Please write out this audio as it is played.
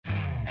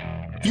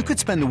You could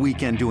spend the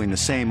weekend doing the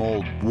same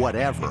old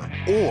whatever,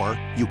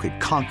 or you could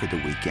conquer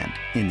the weekend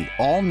in the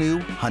all-new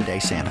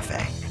Hyundai Santa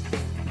Fe.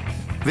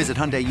 Visit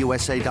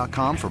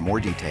HyundaiUSA.com for more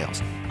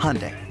details.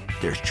 Hyundai,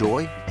 there's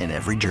joy in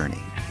every journey.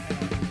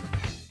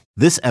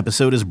 This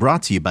episode is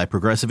brought to you by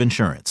Progressive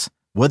Insurance.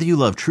 Whether you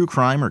love true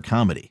crime or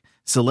comedy,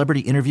 celebrity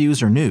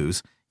interviews or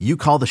news, you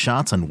call the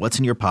shots on what's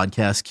in your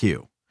podcast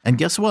queue. And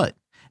guess what?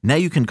 Now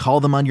you can call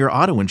them on your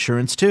auto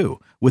insurance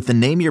too with the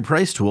Name Your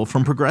Price tool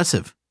from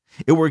Progressive.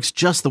 It works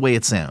just the way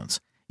it sounds.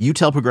 You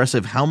tell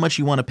Progressive how much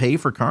you want to pay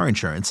for car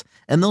insurance,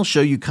 and they'll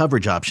show you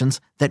coverage options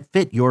that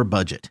fit your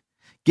budget.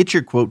 Get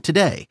your quote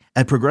today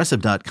at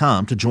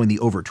Progressive.com to join the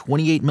over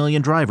 28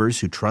 million drivers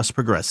who trust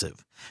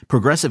Progressive.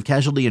 Progressive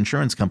Casualty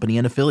Insurance Company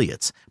and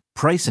Affiliates.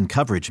 Price and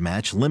coverage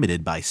match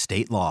limited by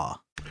state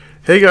law.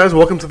 Hey guys,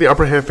 welcome to the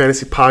Upper Hand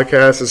Fantasy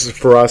Podcast. This is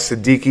Faraz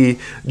Siddiqui.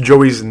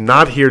 Joey's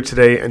not here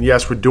today, and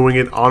yes, we're doing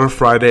it on a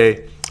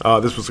Friday.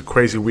 This was a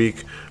crazy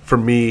week for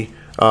me.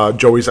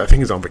 Joey's, I think,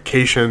 he's on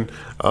vacation,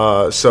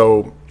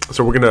 so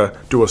we're gonna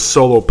do a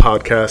solo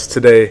podcast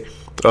today.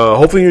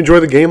 Hopefully you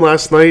enjoyed the game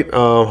last night.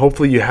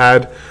 Hopefully you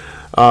had,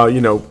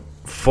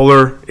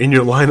 Fuller in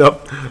your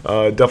lineup.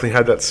 Definitely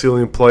had that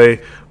ceiling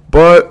play,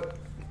 but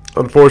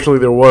unfortunately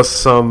there was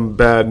some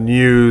bad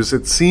news.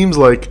 It seems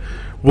like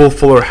Will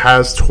Fuller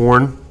has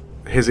torn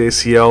his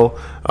ACL.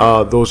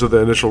 Those are the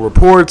initial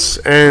reports,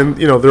 and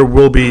there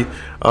will be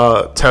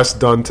tests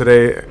done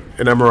today,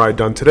 an MRI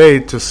done today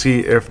to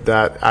see if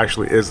that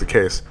actually is the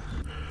case.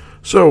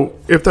 So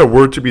if that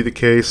were to be the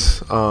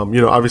case,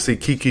 obviously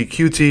Keke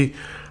Coutee,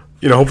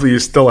 hopefully you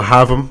still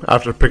have him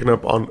after picking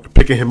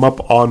him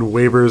up on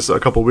waivers a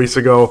couple weeks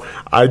ago.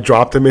 I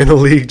dropped him in a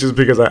league just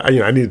because I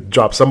needed to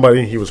drop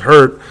somebody. He was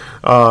hurt,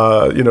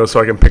 so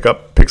I can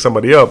pick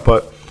somebody up.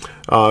 But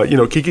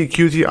Keke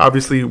Coutee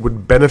obviously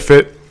would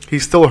benefit.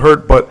 He's still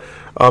hurt, but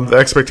the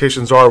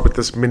expectations are with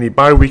this mini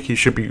bye week, he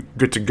should be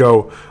good to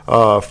go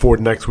for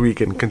next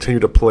week and continue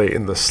to play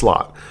in the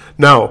slot.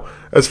 Now,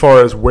 as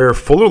far as where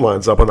Fuller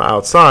lines up on the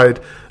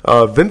outside,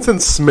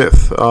 Vincent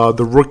Smith,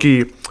 the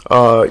rookie,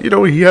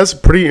 he has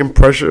pretty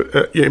impressive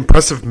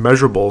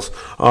measurables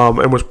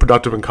and was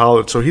productive in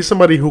college. So he's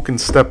somebody who can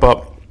step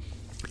up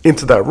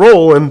into that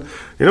role and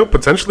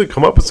potentially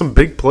come up with some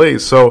big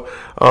plays. So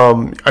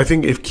I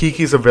think if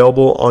Keke's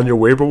available on your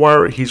waiver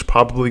wire, he's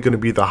probably going to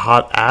be the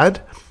hot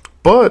ad.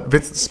 But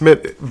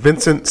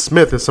Vincent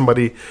Smith is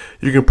somebody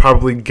you can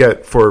probably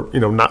get for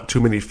not too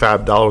many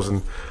fab dollars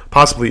and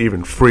possibly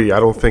even free.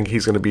 I don't think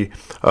he's going to be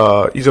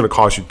he's going to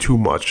cost you too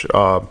much.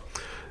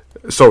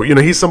 So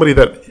he's somebody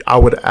that I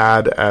would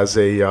add as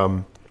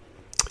a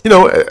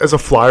as a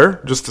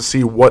flyer just to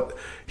see what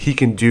he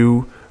can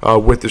do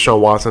with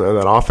Deshaun Watson and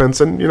that offense.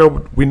 And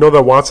we know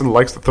that Watson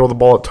likes to throw the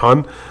ball a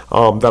ton.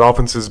 That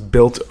offense is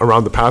built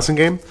around the passing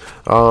game.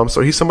 So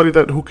he's somebody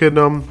who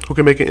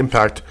can make an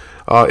impact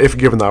if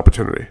given the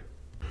opportunity.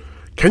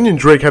 Kenyon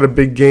Drake had a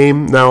big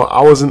game. Now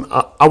I wasn't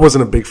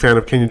a big fan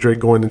of Kenyon Drake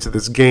going into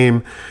this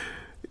game.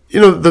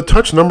 The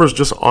touch numbers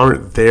just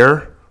aren't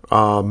there.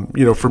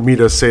 For me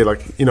to say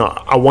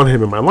I want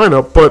him in my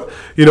lineup, but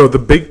the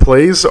big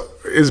plays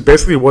is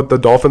basically what the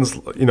Dolphins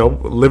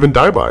live and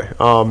die by.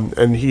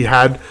 And he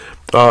had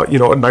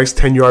a nice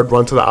 10-yard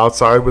run to the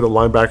outside where the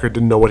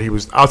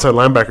outside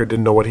linebacker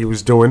didn't know what he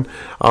was doing.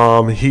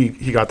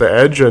 He got the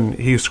edge and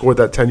he scored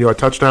that 10-yard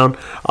touchdown.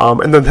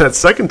 And then that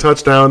second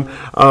touchdown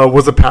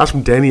was a pass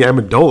from Danny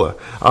Amendola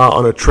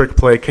on a trick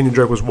play. Kenyon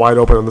Drake was wide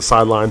open on the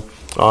sideline.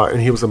 And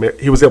he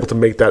was able to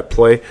make that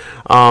play.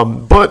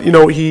 But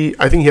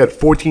I think he had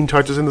 14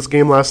 touches in this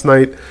game last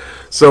night.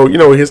 So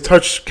his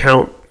touch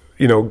count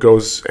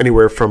goes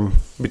anywhere from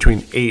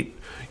between 8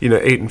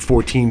 and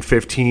 14,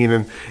 15,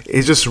 and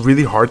it's just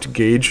really hard to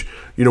gauge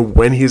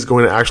when he's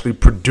going to actually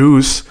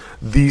produce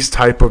these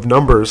type of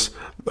numbers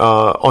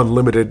on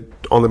limited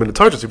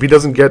touches. If he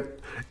doesn't get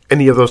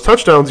any of those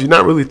touchdowns, you're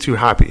not really too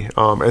happy.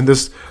 And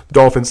this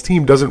Dolphins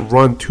team doesn't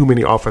run too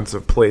many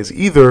offensive plays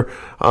either,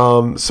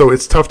 so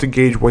it's tough to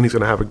gauge when he's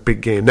going to have a big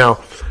game.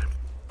 Now,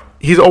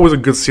 he's always a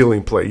good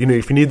ceiling play.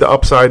 If you need the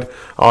upside,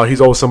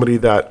 he's always somebody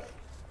that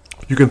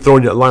you can throw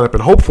in your lineup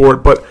and hope for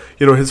it, but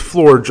his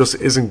floor just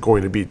isn't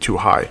going to be too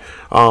high.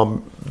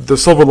 The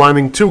silver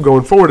lining too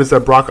going forward is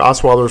that Brock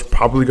Osweiler is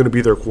probably going to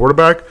be their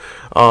quarterback.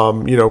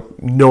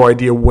 No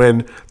idea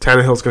when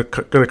Tannehill's going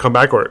to come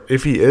back, or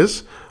if he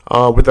is.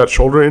 With that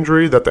shoulder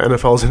injury that the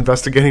NFL is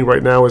investigating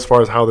right now as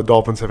far as how the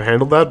Dolphins have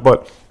handled that.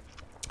 But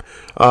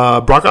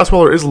Brock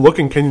Osweiler is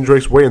looking Kenyon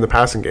Drake's way in the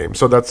passing game.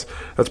 So that's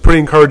pretty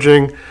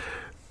encouraging.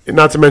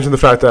 Not to mention the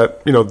fact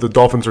that, the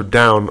Dolphins are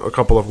down a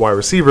couple of wide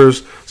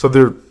receivers. So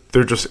there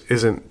just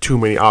isn't too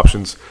many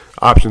options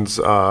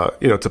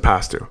to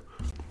pass to.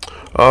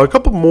 A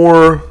couple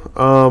more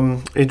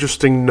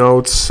interesting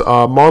notes.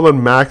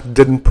 Marlon Mack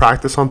didn't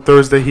practice on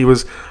Thursday. He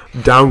was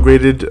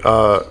downgraded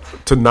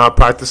to not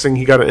practicing.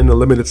 He got in a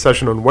limited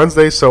session on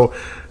Wednesday, so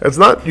it's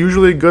not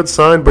usually a good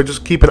sign, but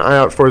just keep an eye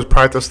out for his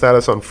practice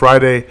status on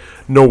Friday.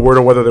 No word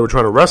on whether they were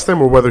trying to rest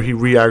him or whether he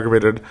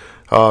re-aggravated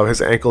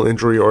his ankle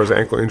injury or his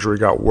ankle injury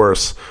got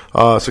worse.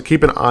 So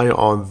keep an eye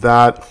on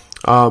that.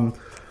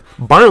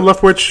 Byron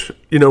Leftwich,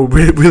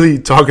 really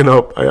talking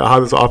up how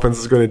this offense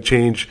is going to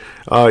change.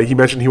 He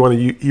mentioned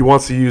he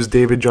wants to use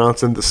David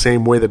Johnson the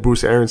same way that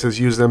Bruce Arians has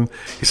used him.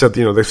 He said,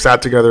 they've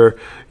sat together,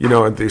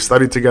 and they've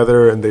studied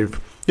together, and they've,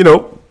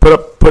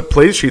 put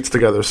play sheets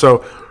together.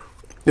 So,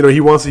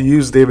 he wants to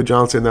use David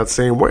Johnson in that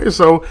same way.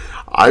 So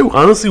I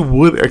honestly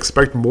would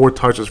expect more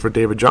touches for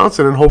David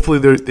Johnson, and hopefully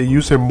they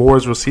use him more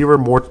as receiver,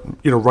 more,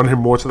 run him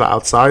more to the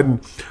outside, and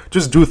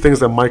just do things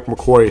that Mike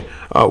McCoy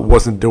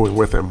wasn't doing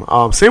with him.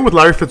 Same with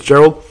Larry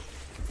Fitzgerald.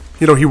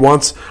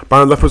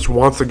 Byron Leftwich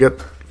wants to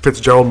get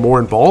Fitzgerald more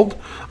involved.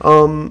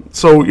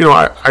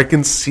 I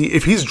can see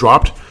if he's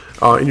dropped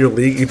in your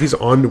league, if he's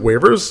on the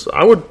waivers,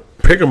 I would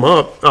pick him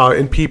up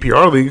in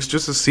PPR leagues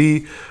just to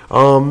see,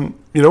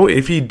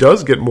 if he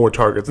does get more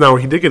targets. Now,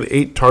 he did get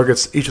 8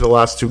 targets each of the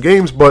last 2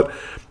 games, but,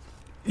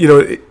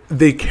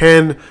 they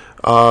can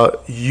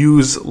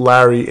use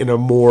Larry in a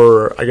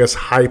more,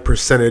 high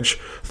percentage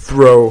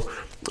throw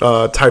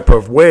type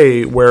of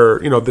way where,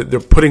 they're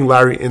putting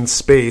Larry in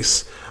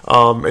space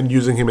and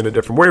using him in a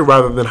different way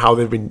rather than how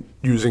they've been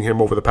using him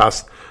over the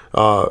past,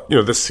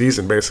 this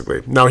season,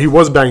 basically. Now, he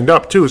was banged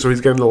up, too, so he's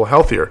getting a little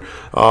healthier.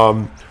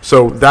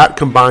 So that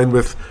combined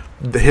with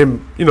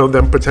them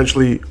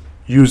potentially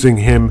using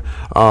him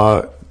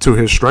to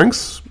his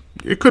strengths,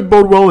 it could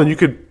bode well, and you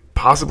could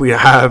possibly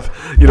have,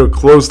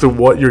 close to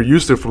what you're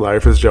used to from Larry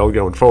Fitzgerald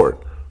going forward.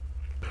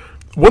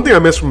 One thing I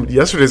missed from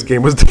yesterday's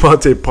game was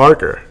Devontae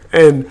Parker.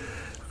 And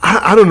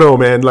I don't know,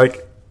 man.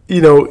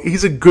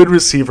 He's a good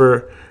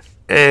receiver.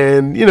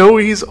 And,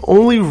 he's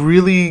only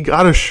really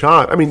got a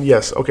shot. I mean,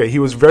 yes, okay, he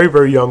was very,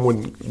 very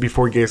young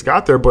before Gase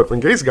got there. But when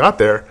Gase got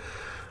there,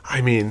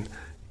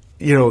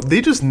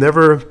 they just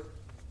never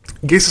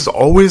 – Gase has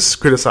always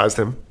criticized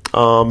him.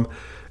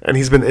 And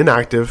he's been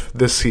inactive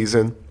this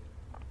season.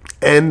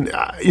 And,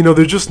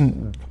 there's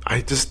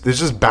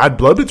just bad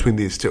blood between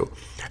these two.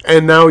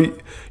 And now,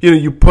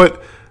 you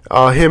put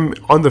him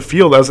on the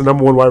field as the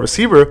number 1 wide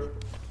receiver,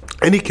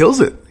 and he kills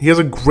it. He has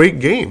a great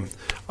game.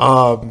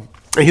 And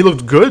he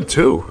looked good,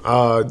 too.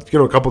 A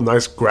couple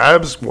nice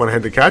grabs,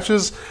 one-handed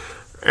catches,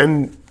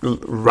 and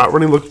route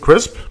running looked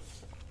crisp.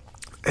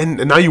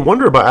 And now you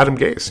wonder about Adam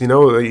Gase.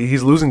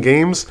 He's losing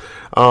games.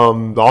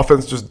 The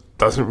offense just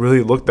doesn't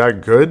really look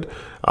that good.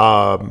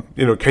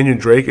 Kenyon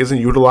Drake isn't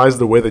utilized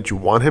the way that you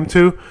want him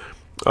to.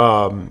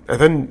 And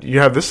then you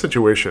have this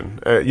situation,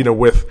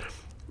 with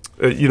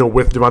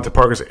Devontae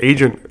Parker's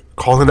agent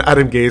calling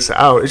Adam Gase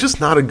out. It's just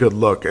not a good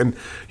look. And,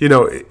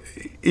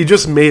 it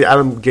just made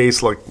Adam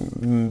Gase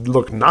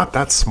look not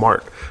that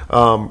smart,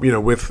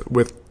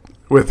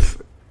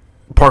 with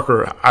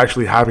Parker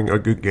actually having a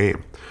good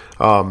game.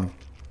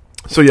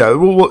 So, yeah, it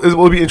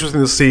will be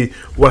interesting to see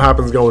what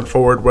happens going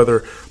forward,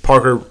 whether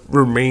Parker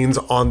remains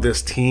on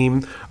this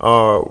team,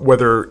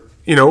 whether,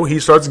 he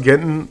starts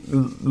getting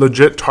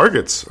legit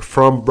targets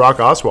from Brock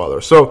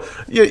Osweiler. So,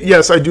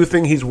 yes, I do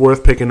think he's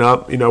worth picking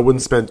up. I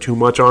wouldn't spend too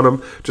much on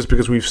him just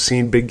because we've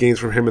seen big games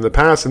from him in the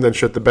past and then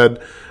shit the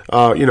bed,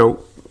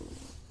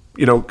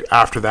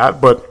 after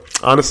that. But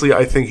honestly,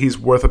 I think he's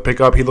worth a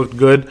pickup. He looked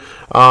good.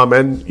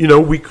 And,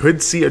 we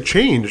could see a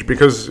change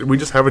because we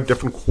just have a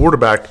different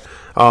quarterback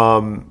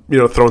throwing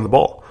the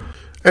ball.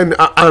 And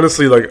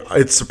honestly,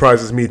 it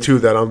surprises me too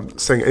that I'm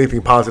saying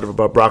anything positive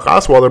about Brock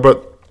Osweiler,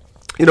 but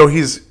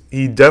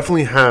he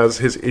definitely has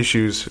his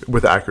issues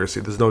with accuracy.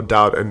 There's no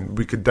doubt, and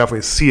we could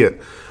definitely see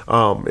it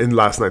in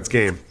last night's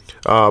game.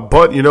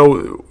 But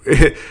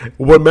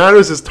what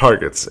matters is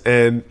targets,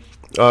 and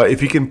if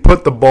he can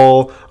put the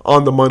ball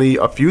on the money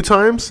a few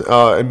times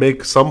and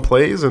make some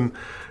plays and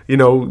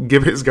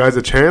give his guys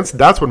a chance,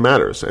 that's what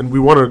matters. And we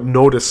want to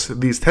notice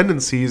these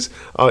tendencies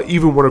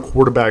even when a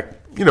quarterback,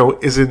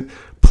 isn't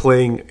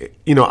playing,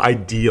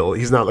 ideal.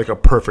 He's not like a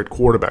perfect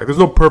quarterback. There's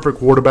no perfect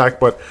quarterback,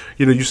 but,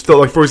 you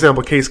still, for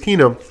example, Case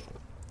Keenum,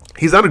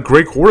 he's not a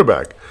great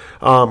quarterback.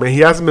 And he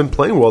hasn't been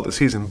playing well this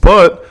season,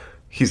 but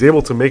he's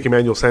able to make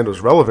Emmanuel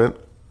Sanders relevant.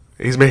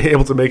 He's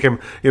able to make him,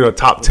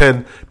 top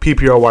 10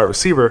 PPR wide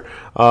receiver.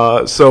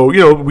 So,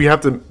 we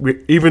have to,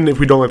 even if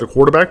we don't like the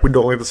quarterback, we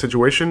don't like the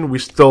situation, we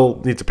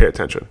still need to pay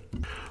attention.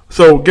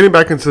 So, getting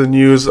back into the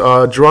news,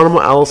 Geronimo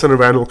Allison and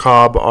Randall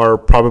Cobb are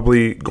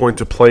probably going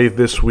to play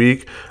this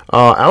week.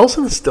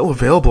 Allison is still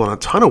available on a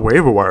ton of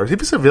waiver wires. If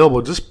he's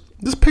available,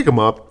 just pick him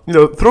up.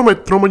 Throw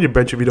him on your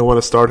bench if you don't want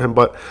to start him,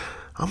 but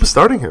I'm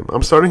starting him.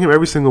 I'm starting him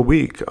every single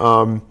week.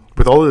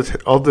 With all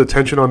the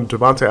attention on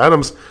Devontae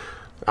Adams,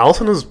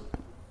 Allison has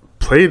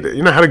played,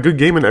 had a good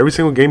game in every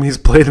single game he's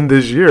played in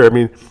this year. I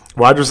mean,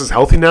 Rodgers is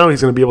healthy now.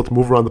 He's going to be able to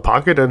move around the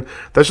pocket, and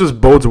that just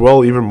bodes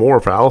well even more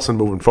for Allison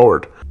moving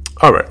forward.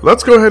 All right,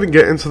 let's go ahead and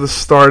get into the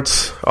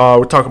starts.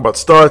 We're talking about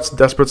starts,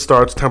 desperate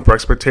starts, temper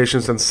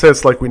expectations, and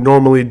sits like we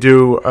normally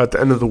do at the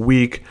end of the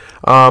week.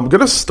 I'm going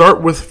to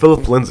start with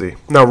Phillip Lindsay.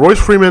 Now, Royce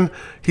Freeman,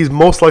 he's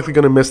most likely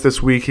going to miss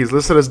this week. He's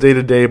listed as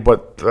day-to-day,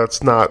 but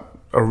that's not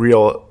a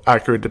real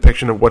accurate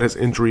depiction of what his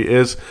injury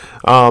is.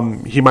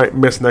 He might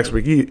miss next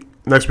week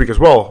as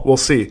well. We'll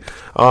see.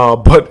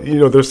 But,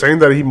 they're saying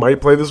that he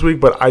might play this week,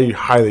 but I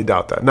highly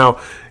doubt that. Now,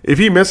 if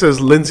he misses,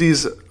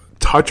 Lindsay's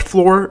touch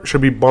floor should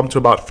be bumped to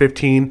about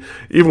 15,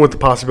 even with the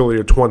possibility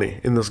of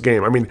 20 in this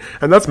game. I mean,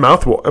 and that's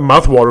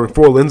mouthwatering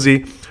for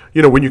Lindsey,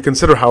 when you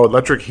consider how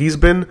electric he's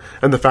been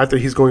and the fact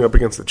that he's going up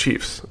against the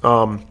Chiefs.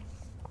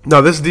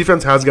 Now, this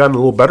defense has gotten a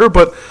little better,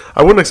 but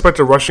I wouldn't expect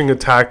a rushing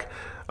attack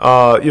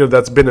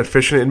that's been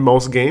efficient in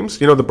most games.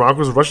 The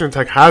Broncos' rushing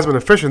attack has been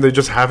efficient. They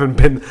just haven't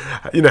been,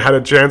 had a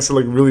chance to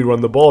really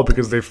run the ball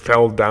because they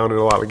fell down in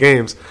a lot of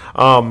games.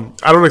 I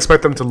don't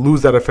expect them to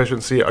lose that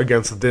efficiency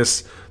against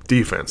this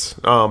defense.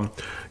 I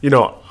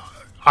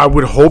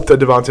would hope that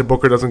Devontae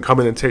Booker doesn't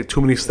come in and take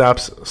too many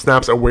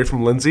snaps away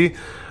from Lindsey,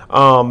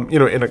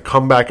 in a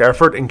comeback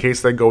effort in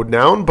case they go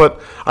down.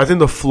 But I think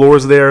the floor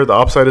is there, the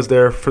upside is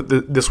there for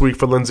this week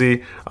for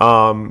Lindsey.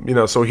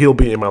 So he'll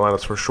be in my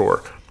lineups for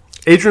sure.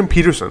 Adrian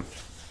Peterson,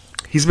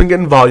 he's been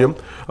getting volume.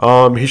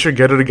 He should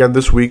get it again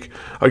this week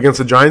against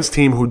the Giants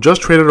team who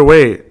just traded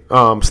away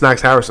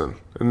Snacks Harrison,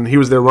 and he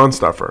was their run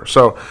stuffer.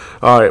 So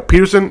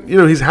Peterson,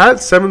 he's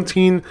had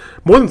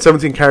more than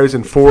 17 carries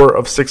in 4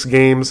 of 6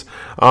 games,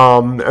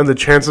 and the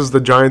chances the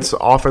Giants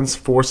offense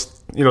forced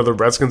the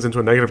Redskins into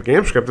a negative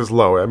game script is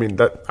low. I mean,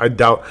 that I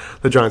doubt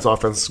the Giants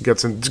offense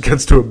gets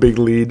to a big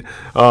lead.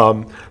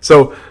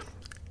 So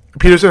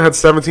Peterson had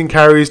 17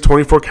 carries,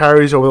 24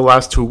 carries over the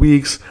last 2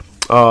 weeks.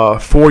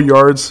 4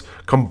 yards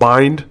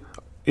combined,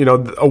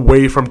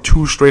 away from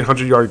 2 straight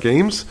 100-yard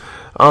games.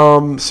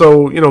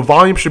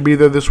 Volume should be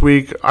there this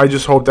week. I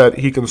just hope that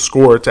he can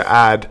score to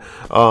add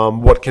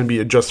what can be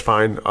a just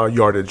fine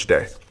yardage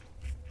day.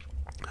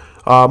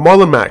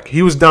 Marlon Mack,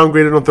 he was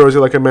downgraded on Thursday,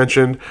 like I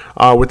mentioned,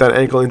 with that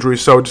ankle injury.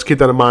 So just keep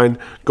that in mind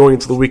going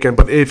into the weekend.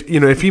 But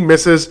if he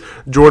misses,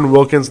 Jordan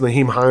Wilkins and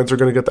Nyheim Hines are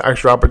going to get the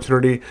extra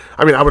opportunity.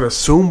 I mean, I would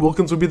assume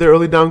Wilkins would be the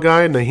early down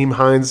guy, and Nyheim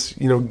Hines,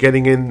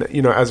 getting in,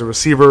 as a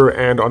receiver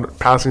and on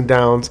passing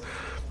downs.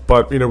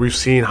 But we've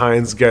seen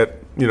Hines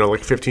get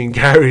 15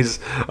 carries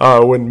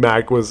when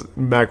Mack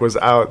was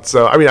out.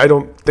 So I mean, I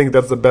don't think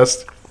that's the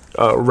best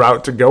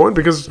route to go in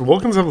because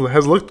Wilkins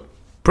has looked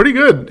pretty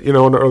good,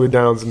 on the early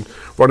downs and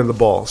running the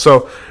ball.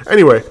 So,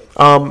 anyway,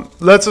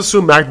 let's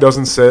assume Mack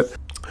doesn't sit.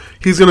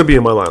 He's going to be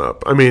in my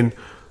lineup. I mean,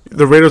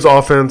 the Raiders'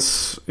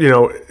 offense,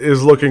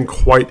 is looking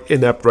quite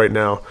inept right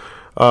now.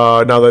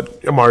 Now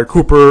that Amari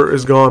Cooper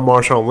is gone,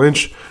 Marshawn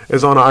Lynch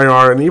is on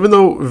IR, and even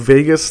though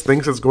Vegas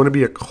thinks it's going to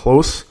be a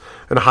close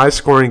and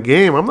high-scoring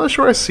game, I'm not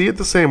sure I see it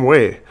the same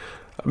way.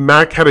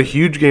 Mack had a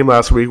huge game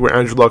last week where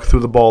Andrew Luck threw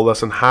the ball less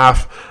than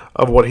half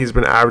of what he's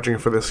been averaging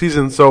for this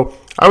season. So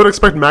I would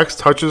expect Mack's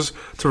touches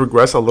to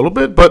regress a little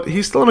bit, but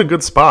he's still in a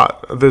good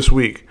spot this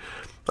week.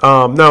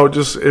 Now,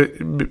 just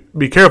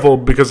be careful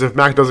because if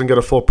Mack doesn't get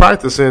a full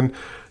practice in,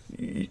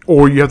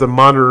 or you have to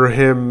monitor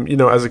him,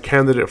 as a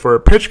candidate for a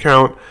pitch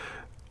count,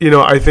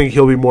 I think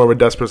he'll be more of a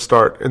desperate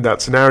start in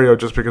that scenario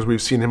just because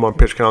we've seen him on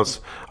pitch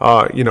counts,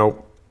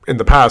 in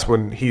the past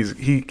when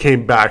he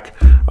came back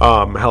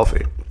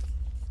healthy.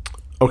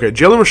 Okay,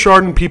 Jalen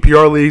Richard in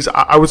PPR leagues,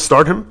 I would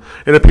start him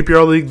in a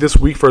PPR league this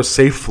week for a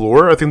safe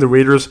floor. I think the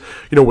Raiders,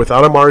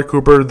 without Amari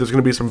Cooper, there's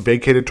going to be some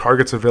vacated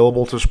targets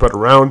available to spread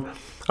around.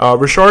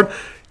 Richard,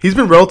 he's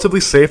been relatively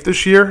safe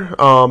this year.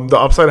 The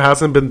upside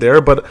hasn't been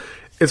there, but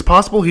it's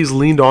possible he's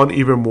leaned on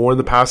even more in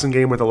the passing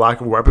game with the lack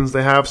of weapons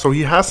they have, so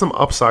he has some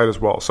upside as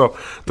well. So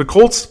the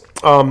Colts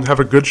have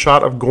a good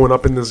shot of going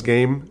up in this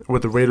game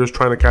with the Raiders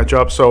trying to catch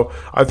up. So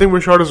I think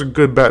Richard is a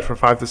good bet for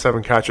 5 to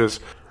 7 catches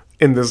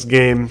in this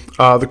game.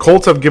 The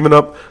Colts have given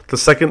up the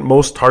second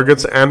most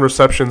targets and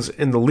receptions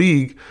in the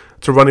league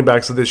to running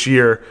backs this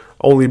year,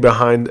 only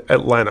behind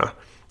Atlanta.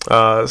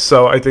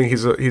 So I think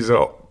he's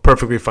a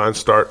perfectly fine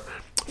start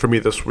for me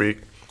this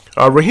week.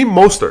 Raheem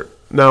Mostert.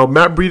 Now,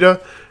 Matt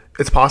Breida,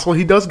 it's possible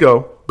he does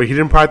go, but he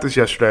didn't practice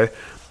yesterday.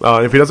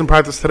 If he doesn't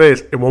practice today,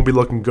 it won't be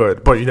looking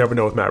good. But you never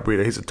know with Matt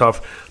Breida. He's a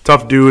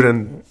tough dude,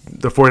 and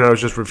the 49ers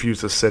just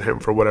refused to sit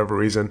him for whatever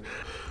reason.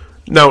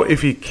 Now,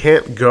 if he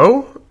can't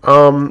go,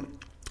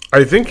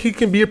 I think he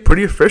can be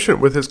pretty efficient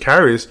with his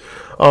carries.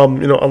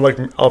 Unlike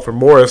Alfred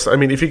Morris, I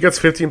mean, if he gets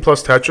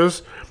 15-plus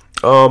touches,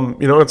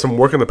 and some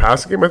work in the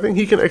passing game, I think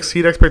he can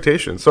exceed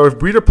expectations. So if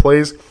Breida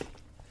plays,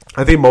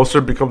 I think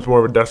Mostert becomes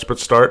more of a desperate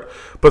start,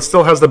 but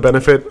still has the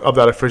benefit of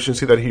that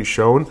efficiency that he's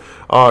shown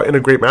in a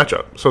great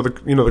matchup. So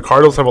the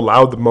Cardinals have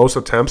allowed the most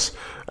attempts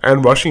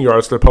and rushing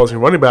yards to opposing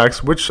running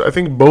backs, which I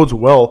think bodes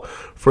well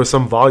for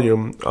some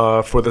volume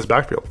for this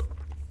backfield.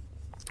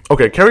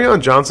 Okay,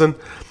 Kerryon Johnson.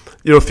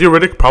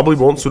 Theoretic probably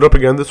won't suit up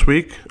again this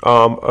week.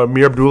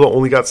 Amir Abdullah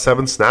only got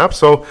 7 snaps,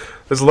 so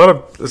there's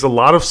a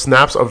lot of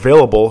snaps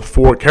available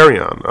for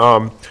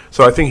Kerryon.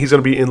 So I think he's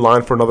going to be in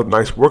line for another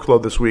nice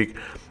workload this week.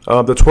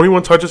 The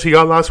 21 touches he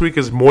got last week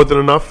is more than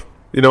enough,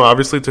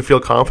 obviously to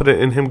feel confident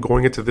in him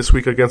going into this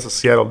week against the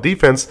Seattle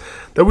defense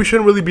that we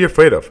shouldn't really be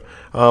afraid of.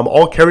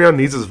 All Kerryon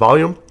needs is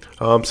volume.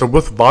 So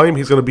with volume,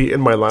 he's going to be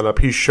in my lineup.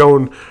 He's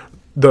shown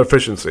the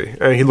efficiency,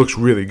 and he looks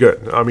really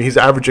good. I mean, he's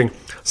averaging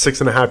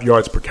 6.5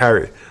 yards per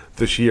carry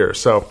this year.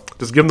 So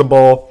just give him the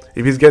ball.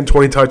 If he's getting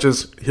 20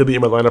 touches, he'll be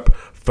in my lineup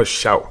for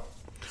shout.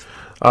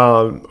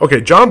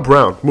 Okay, John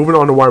Brown. Moving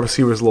on to wide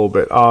receivers a little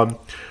bit.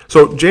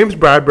 So James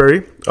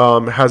Bradbury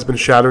has been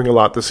shattering a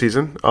lot this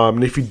season,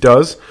 and if he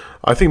does,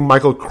 I think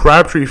Michael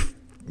Crabtree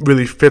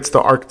really fits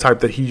the archetype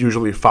that he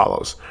usually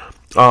follows.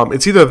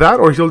 It's either that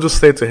or he'll just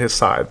stay to his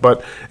side,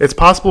 but it's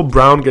possible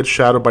Brown gets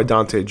shadowed by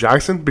Dante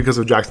Jackson because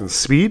of Jackson's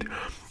speed.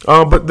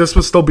 But this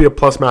would still be a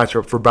plus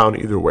matchup for Brown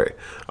either way.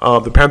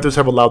 The Panthers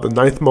have allowed the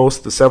 9th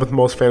most, the 7th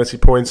most fantasy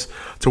points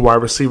to wide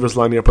receivers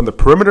lining up on the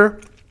perimeter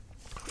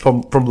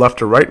from left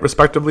to right,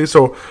 respectively.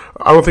 So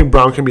I don't think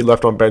Brown can be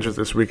left on benches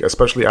this week,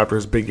 especially after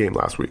his big game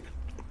last week.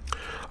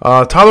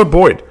 Tyler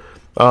Boyd.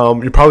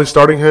 You're probably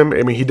starting him.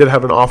 I mean, he did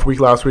have an off week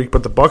last week,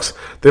 but the Bucs,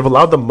 they've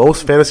allowed the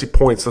most fantasy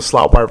points to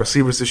slot wide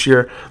receivers this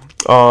year.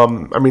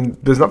 I mean,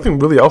 there's nothing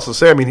really else to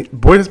say. I mean,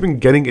 Boyd has been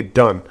getting it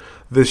done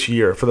this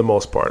year for the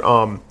most part.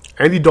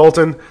 Andy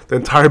Dalton, the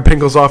entire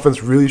Bengals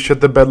offense really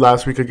shit the bed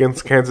last week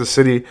against Kansas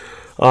City.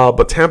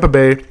 But Tampa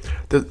Bay,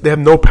 they have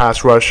no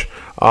pass rush.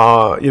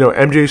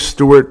 MJ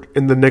Stewart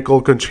in the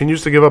nickel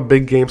continues to give up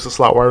big games to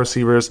slot wide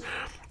receivers.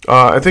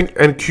 I think,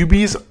 and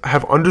QBs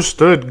have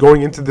understood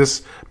going into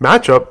this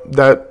matchup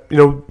that,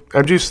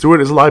 MJ Stewart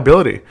is a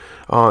liability.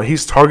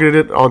 He's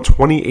targeted it on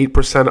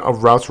 28%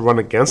 of routes run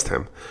against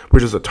him,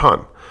 which is a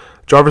ton.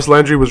 Jarvis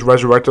Landry was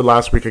resurrected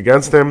last week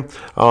against him.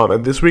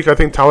 And this week, I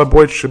think Tyler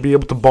Boyd should be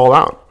able to ball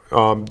out.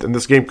 And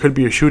this game could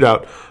be a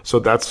shootout. So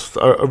that's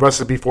a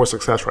recipe for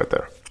success right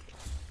there.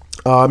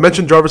 I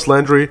mentioned Jarvis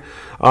Landry.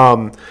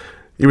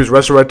 He was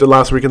resurrected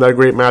last week in that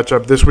great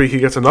matchup. This week he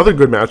gets another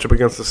good matchup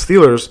against the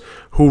Steelers,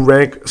 who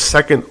rank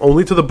second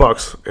only to the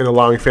Bucs in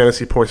allowing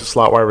fantasy points to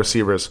slot wide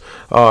receivers.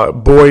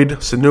 Boyd,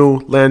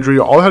 Sanu, Landry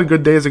all had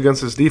good days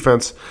against this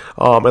defense,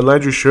 and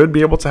Landry should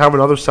be able to have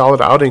another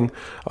solid outing,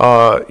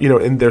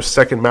 in their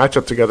second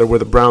matchup together, where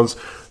the Browns,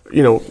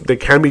 they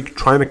can be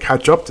trying to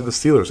catch up to the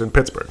Steelers in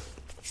Pittsburgh.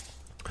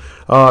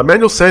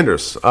 Emmanuel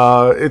Sanders,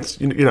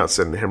 you're not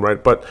sitting him,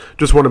 right? But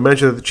just want to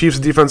mention that the Chiefs'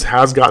 defense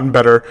has gotten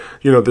better.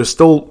 They're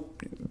still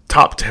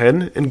top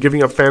 10 in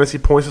giving up fantasy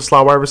points to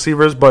slot wide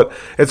receivers, but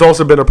it's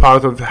also been a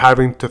product of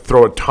having to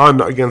throw a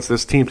ton against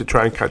this team to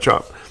try and catch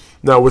up.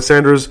 Now, with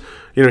Sanders,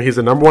 he's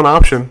the number one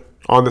option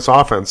on this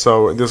offense.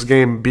 So this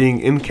game being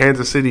in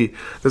Kansas City,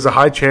 there's a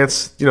high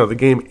chance, the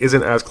game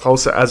isn't as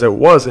close as it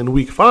was in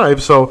Week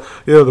 5. So,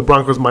 the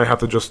Broncos might have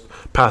to just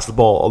pass the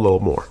ball a little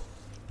more.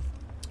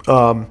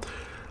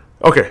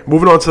 Okay,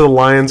 moving on to the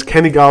Lions.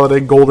 Kenny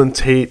Golladay, Golden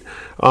Tate.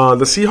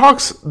 The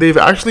Seahawks, they've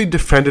actually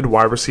defended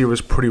wide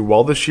receivers pretty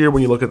well this year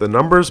when you look at the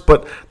numbers,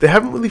 but they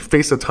haven't really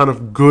faced a ton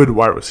of good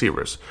wide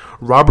receivers.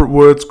 Robert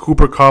Woods,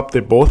 Cooper Kupp, they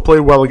both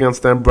played well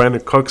against them.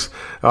 Brandon Cooks,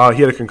 he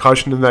had a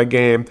concussion in that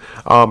game.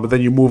 But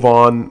then you move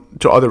on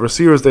to other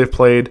receivers they've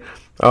played.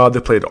 They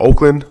played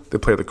Oakland. They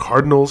played the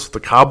Cardinals, the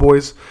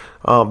Cowboys,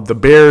 the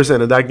Bears,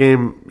 and in that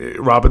game,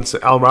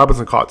 Allen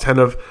Robinson caught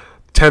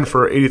 10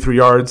 for 83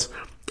 yards.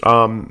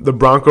 The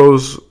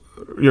Broncos,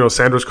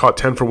 Sanders caught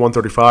 10 for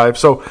 135.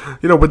 So,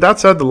 with that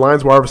said, the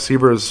Lions wide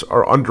receivers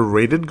are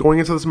underrated going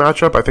into this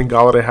matchup. I think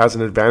Golladay has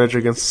an advantage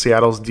against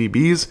Seattle's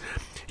DBs.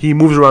 He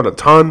moves around a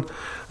ton.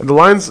 And the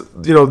Lions,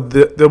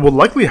 they will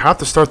likely have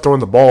to start throwing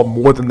the ball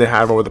more than they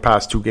have over the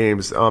past 2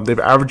 games.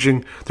 They're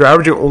averaging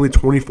only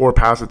 24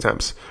 pass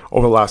attempts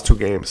over the last 2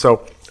 games.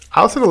 So,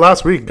 outside of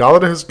last week,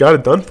 Golladay has got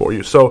it done for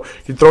you. So,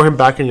 you throw him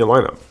back in your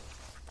lineup.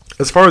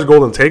 As far as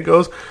Golden Tate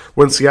goes,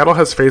 when Seattle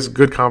has faced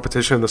good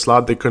competition in the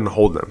slot, they couldn't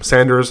hold them.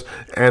 Sanders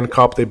and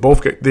Kupp, they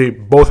both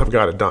have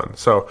got it done.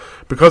 So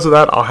because of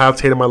that, I'll have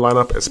Tate in my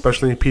lineup,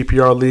 especially in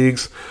PPR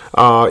leagues,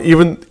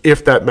 even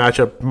if that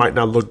matchup might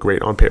not look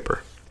great on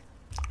paper.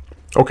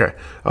 Okay,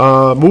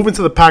 moving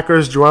to the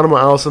Packers, Geronimo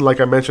Allison, like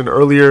I mentioned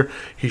earlier,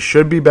 he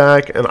should be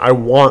back, and I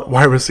want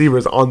wide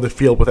receivers on the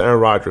field with Aaron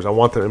Rodgers. I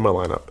want them in my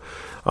lineup.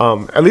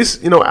 At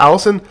least,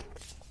 Allison,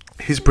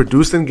 he's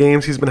produced in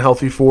games he's been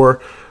healthy for.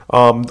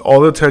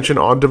 All the attention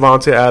on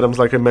Devontae Adams,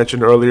 like I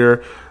mentioned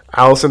earlier.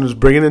 Allison is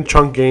bringing in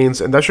chunk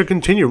gains, and that should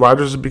continue.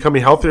 Rodgers is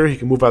becoming healthier. He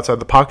can move outside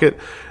the pocket.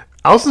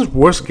 Allison's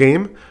worst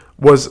game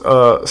was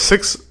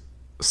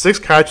 6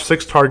 catch,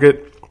 6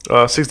 target,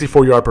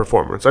 64-yard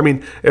performance. I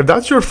mean, if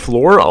that's your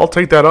floor, I'll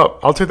take that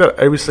up. I'll take that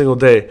every single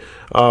day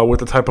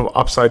with the type of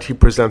upside he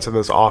presents in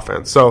this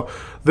offense. So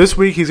this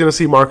week he's going to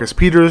see Marcus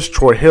Peters,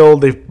 Troy Hill.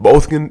 They've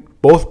both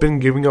been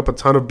giving up a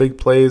ton of big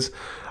plays.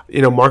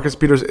 Marcus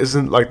Peters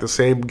isn't like the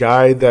same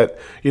guy that,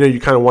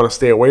 you kind of want to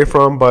stay away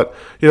from. But,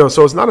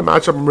 so it's not a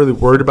matchup I'm really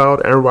worried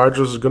about. Aaron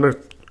Rodgers is going to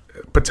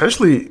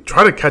potentially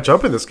try to catch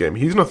up in this game.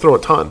 He's going to throw a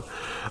ton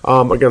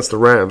against the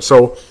Rams.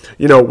 So,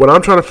 what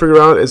I'm trying to figure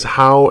out is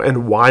how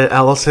and why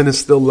Allison is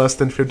still less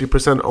than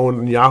 50% owned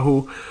in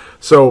Yahoo.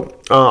 So,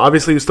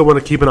 obviously, you still want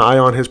to keep an eye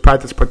on his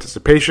practice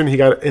participation. He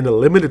got in a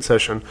limited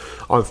session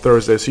on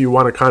Thursday, so you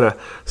want to kind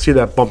of see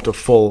that bump to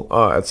full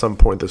at some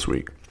point this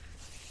week.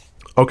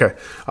 Okay,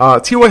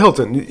 T.Y.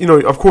 Hilton,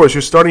 of course,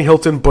 you're starting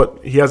Hilton, but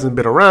he hasn't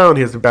been around.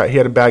 He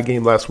had a bad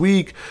game last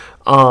week.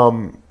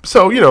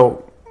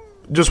 So,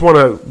 just want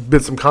to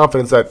bid some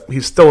confidence that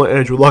he's still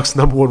Andrew Luck's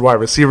number 1 wide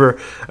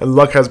receiver, and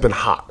Luck has been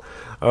hot.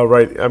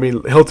 Right? I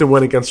mean, Hilton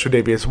went against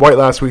Tre'Davious White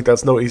last week.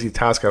 That's no easy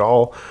task at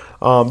all.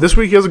 This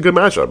week he has a good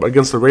matchup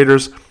against the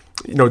Raiders.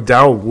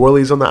 Darryl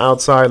Worley's on the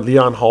outside.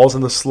 Leon Hall's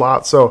in the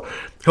slot. So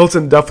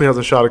Hilton definitely has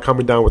a shot at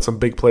coming down with some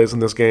big plays in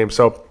this game.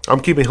 So I'm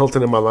keeping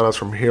Hilton in my lineups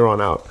from here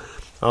on out.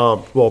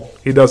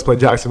 He does play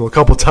Jacksonville a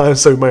couple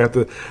times, so you might have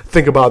to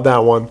think about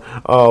that one.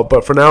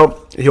 But for now,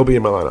 he'll be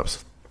in my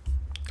lineups.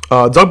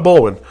 Doug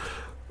Baldwin.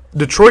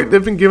 Detroit,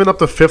 they've been giving up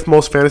the 5th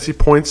most fantasy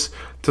points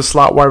to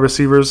slot wide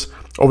receivers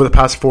over the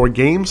past 4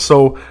 games.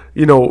 So,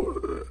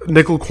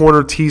 nickel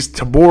corner tease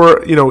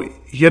Tabor,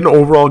 he had an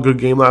overall good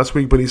game last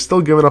week, but he's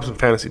still giving up some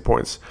fantasy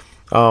points.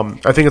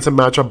 I think it's a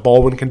matchup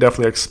Baldwin can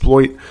definitely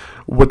exploit,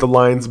 with the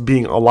Lions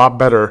being a lot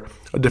better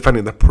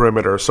defending the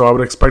perimeter. So I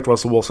would expect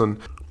Russell Wilson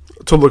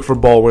to look for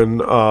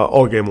Baldwin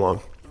all game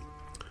long.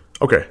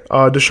 Okay,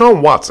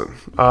 Deshaun Watson.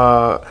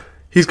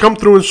 He's come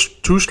through in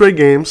 2 straight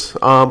games,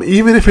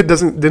 even if it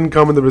didn't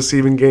come in the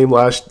receiving game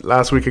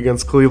last week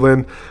against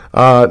Cleveland.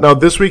 Now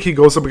this week he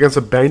goes up against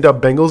a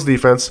banged-up Bengals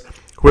defense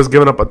who has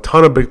given up a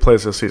ton of big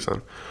plays this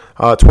season.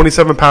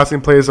 27 passing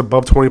plays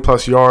above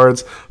 20-plus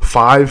yards,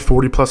 5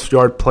 40-plus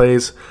yard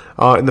plays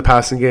in the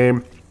passing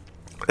game.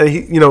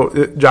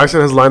 And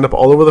Jackson has lined up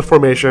all over the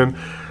formation.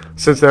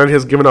 Cincinnati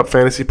has given up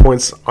fantasy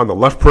points on the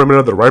left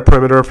perimeter, the right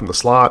perimeter, from the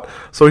slot.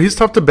 So he's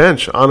tough to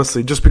bench,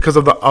 honestly, just because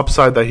of the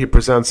upside that he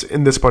presents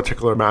in this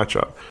particular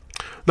matchup.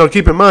 Now,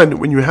 keep in mind,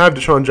 when you have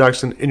Deshaun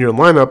Jackson in your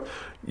lineup,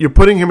 you're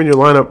putting him in your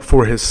lineup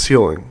for his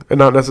ceiling and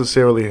not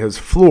necessarily his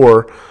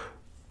floor.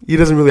 He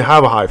doesn't really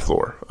have a high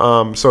floor.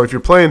 So if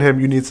you're playing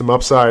him, you need some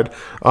upside,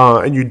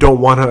 and you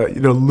don't want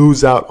to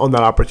lose out on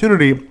that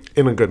opportunity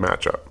in a good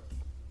matchup.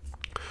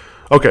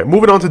 Okay,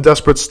 moving on to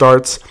desperate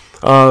starts.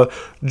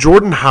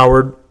 Jordan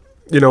Howard,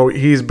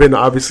 he's been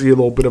obviously a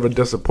little bit of a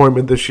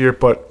disappointment this year,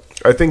 but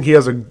I think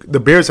the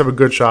Bears have a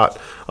good shot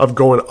of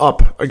going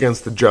up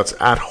against the Jets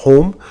at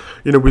home.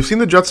 We've seen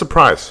the Jets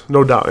surprise,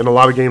 no doubt, in a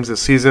lot of games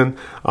this season,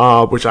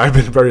 which I've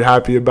been very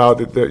happy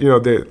about.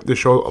 They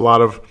show a lot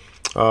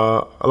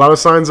of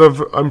signs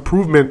of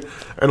improvement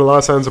and a lot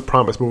of signs of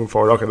promise moving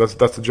forward. Okay,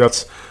 that's the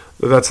Jets.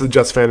 That's the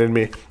Jets fan in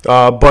me.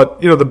 But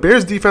the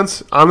Bears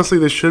defense, honestly,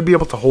 they should be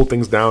able to hold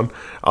things down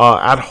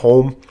at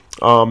home.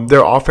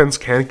 Their offense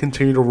can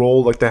continue to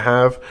roll like they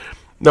have.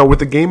 Now, with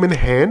the game in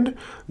hand,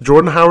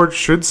 Jordan Howard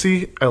should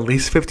see at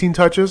least 15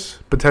 touches,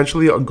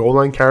 potentially a goal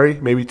line carry,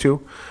 maybe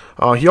 2.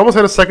 He almost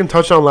had a second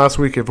touchdown last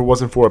week if it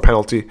wasn't for a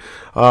penalty.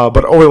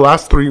 But over the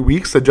last 3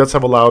 weeks, the Jets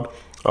have allowed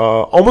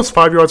almost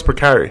 5 yards per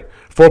carry,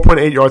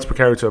 4.8 yards per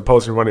carry to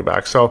opposing running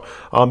back. So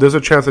there's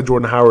a chance that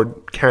Jordan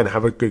Howard can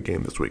have a good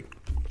game this week.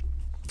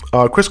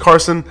 Chris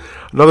Carson,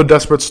 another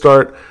desperate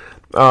start.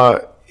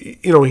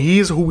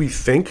 He's who we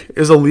think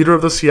is a leader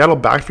of the Seattle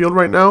backfield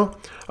right now.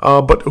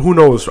 But who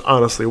knows,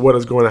 honestly, what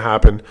is going to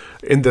happen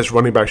in this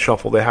running back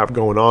shuffle they have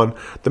going on.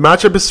 The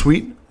matchup is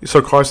sweet,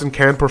 so Carson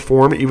can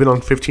perform even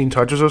on 15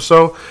 touches or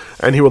so,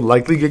 and he would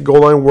likely get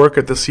goal line work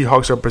if the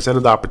Seahawks are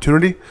presented the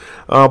opportunity.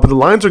 But the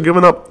Lions are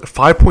giving up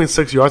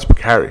 5.6 yards per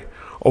carry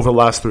over the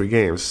last 3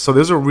 games. So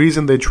there's a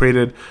reason they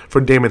traded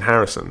for Damon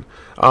Harrison.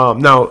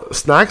 Now,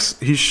 Snacks,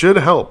 he should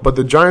help, but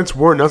the Giants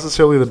weren't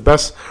necessarily the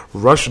best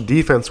rush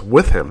defense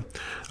with him.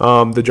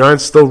 The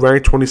Giants still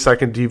ranked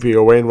 22nd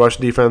DVOA in rush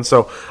defense,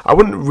 so I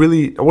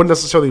wouldn't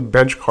necessarily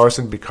bench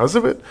Carson because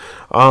of it.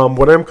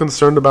 What I'm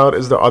concerned about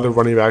is the other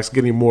running backs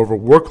getting more of a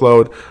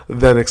workload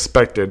than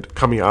expected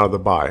coming out of the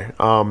bye.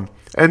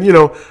 And,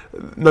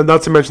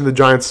 not to mention the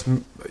Giants,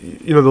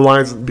 the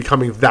Lions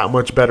becoming that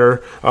much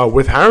better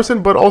with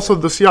Harrison, but also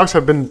the Seahawks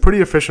have been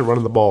pretty efficient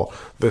running the ball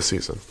this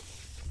season.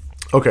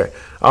 Okay,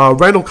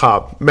 Randall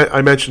Cobb,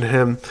 I mentioned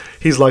him.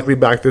 He's likely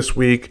back this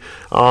week.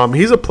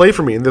 He's a play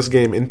for me in this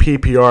game in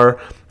PPR.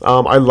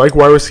 I like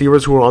wide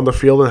receivers who are on the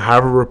field and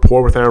have a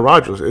rapport with Aaron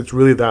Rodgers. It's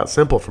really that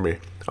simple for me.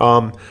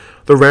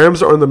 The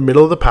Rams are in the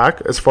middle of the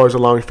pack as far as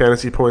allowing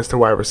fantasy points to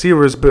wide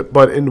receivers,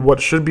 but in what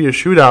should be a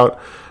shootout,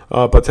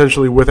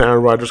 potentially with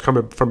Aaron Rodgers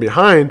coming from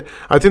behind,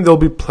 I think there'll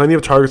be plenty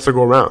of targets to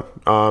go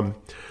around.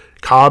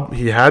 Cobb,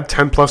 he had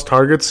 10-plus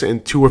targets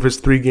in 2 of his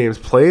 3 games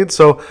played,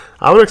 so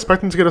I would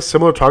expect him to get a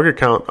similar target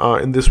count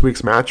in this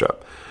week's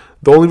matchup.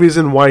 The only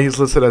reason why he's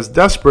listed as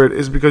desperate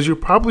is because you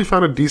probably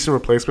found a decent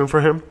replacement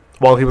for him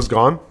while he was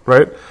gone,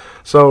 right?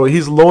 So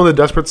he's low on the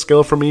desperate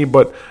scale for me,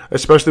 but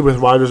especially with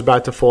Rodgers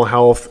back to full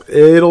health,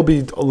 it'll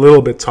be a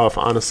little bit tough,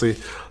 honestly,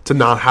 to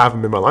not have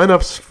him in my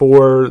lineups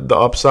for the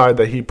upside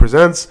that he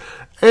presents.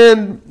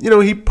 And,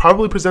 he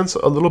probably presents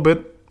a little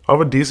bit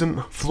of a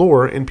decent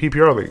floor in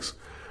PPR leagues.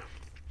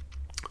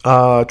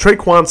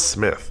 Tre'Quan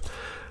Smith.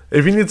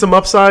 If you need some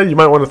upside, you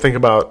might want to think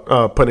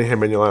about putting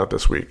him in your lineup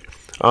this week.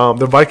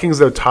 The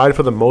Vikings are tied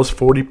for the most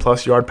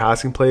 40-plus yard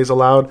passing plays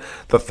allowed,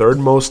 the 3rd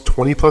most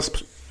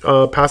 20-plus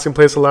passing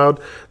plays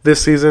allowed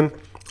this season.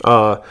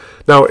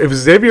 Now, if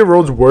Xavier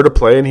Rhodes were to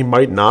play, and he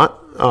might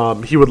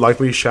not, he would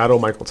likely shadow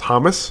Michael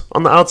Thomas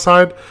on the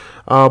outside,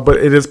 but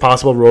it is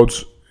possible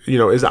Rhodes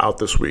is out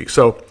this week.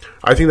 So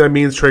I think that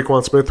means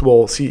Tre'Quan Smith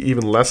will see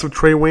even less of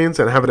Trey Waynes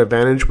and have an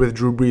advantage with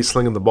Drew Brees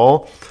slinging the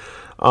ball.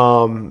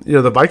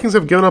 The Vikings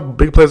have given up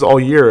big plays all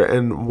year,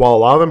 and while a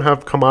lot of them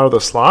have come out of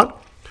the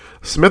slot,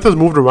 Smith has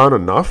moved around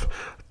enough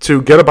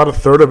to get about a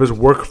third of his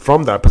work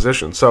from that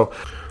position. So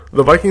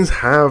The Vikings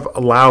have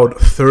allowed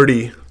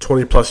 30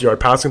 20-plus yard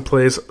passing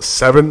plays,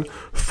 7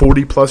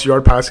 40-plus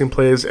yard passing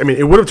plays. I mean,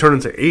 it would have turned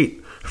into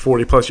 8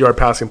 40-plus yard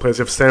passing plays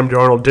if Sam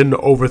Darnold didn't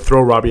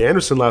overthrow Robbie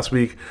Anderson last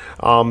week.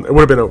 It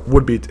would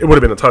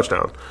have been a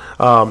touchdown,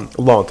 a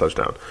long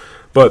touchdown.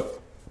 But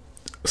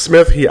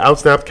Smith, he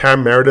outsnapped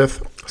Cam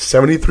Meredith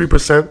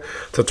 73%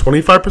 to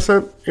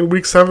 25% in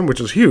Week 7, which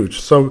is huge.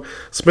 So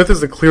Smith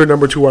is the clear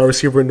number 2 wide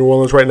receiver in New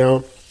Orleans right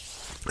now.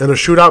 And a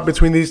shootout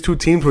between these two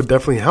teams would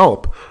definitely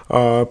help.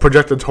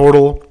 Projected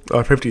total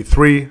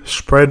 53,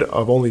 spread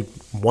of only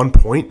 1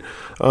 point.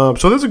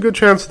 So there's a good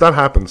chance that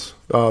happens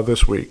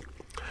this week.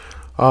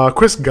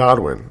 Chris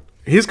Godwin,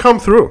 he's come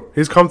through.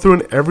 He's come through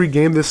in every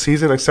game this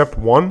season except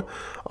one,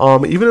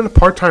 even in a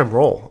part-time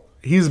role.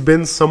 He's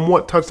been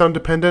somewhat touchdown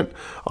dependent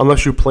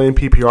unless you play in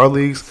PPR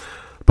leagues.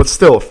 But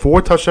still,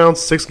 4 touchdowns,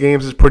 6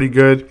 games is pretty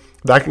good.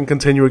 That can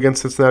continue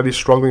against Cincinnati's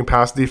struggling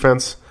pass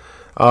defense.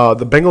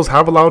 The Bengals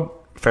have allowed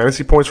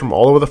fantasy points from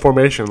all over the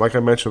formation, like I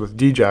mentioned with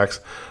Djax.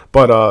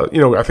 But,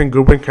 I think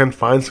Goodwin can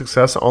find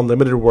success on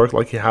limited work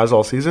like he has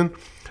all season.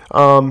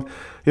 But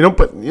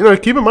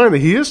keep in mind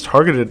that he is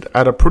targeted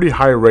at a pretty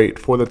high rate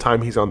for the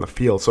time he's on the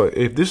field. So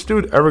if this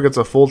dude ever gets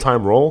a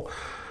full-time role,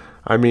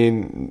 I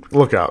mean,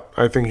 look out.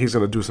 I think he's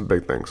going to do some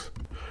big things.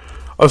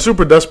 A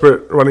super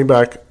desperate running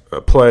back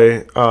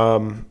play,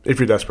 if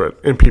you're desperate,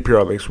 in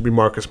PPR leagues would be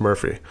Marcus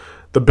Murphy.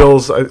 The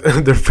Bills,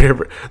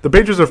 the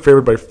Patriots are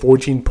favored by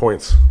 14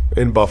 points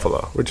in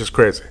Buffalo, which is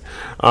crazy.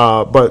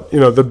 But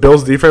the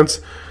Bills defense,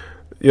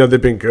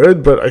 they've been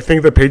good, but I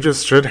think the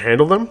Patriots should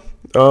handle them.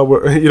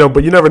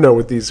 But you never know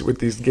with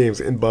these games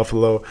in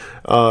Buffalo.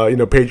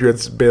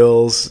 Patriots,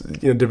 Bills,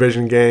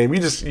 division game.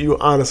 You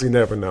honestly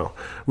never know.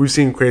 We've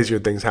seen crazier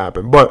things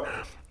happen, but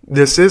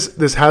this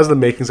has the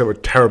makings of a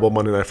terrible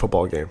Monday Night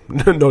Football game,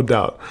 no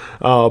doubt.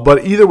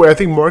 But either way, I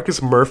think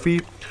Marcus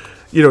Murphy,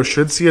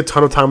 should see a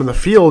ton of time in the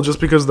field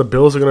just because the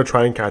Bills are going to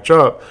try and catch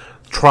up.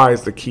 Try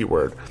is the key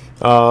word.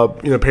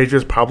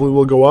 Patriots probably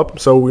will go up,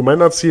 so we might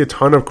not see a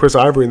ton of Chris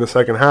Ivory in the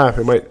second half.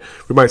 We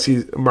might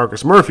see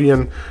Marcus Murphy,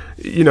 and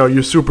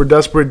you're super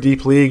desperate,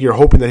 deep league. You're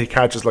hoping that he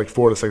catches like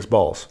 4 to 6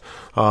 balls.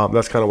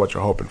 That's kind of what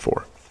you're hoping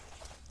for.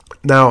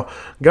 Now,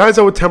 guys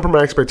I would temper my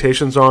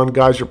expectations on,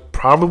 guys you're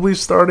probably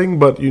starting,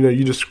 but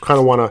you just kind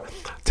of want to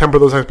temper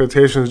those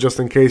expectations just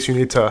in case you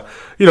need to,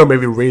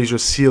 maybe raise your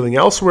ceiling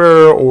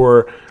elsewhere,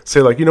 or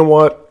say like,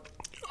 what,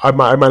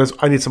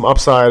 I need some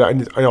upside.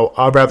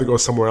 I'd rather go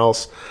somewhere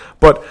else.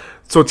 But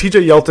so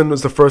TJ Yeldon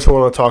is the first one I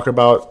want to talk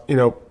about.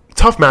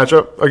 Tough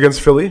matchup against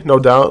Philly, no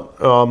doubt.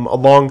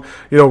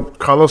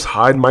 Carlos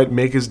Hyde might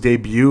make his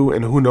debut,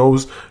 and who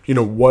knows,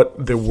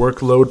 what the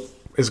workload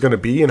is going to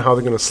be and how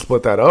they're going to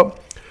split that up.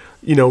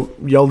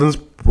 Yeldon's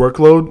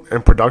workload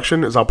and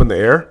production is up in the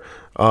air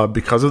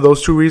because of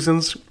those two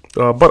reasons.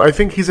 But I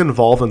think he's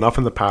involved enough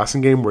in the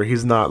passing game where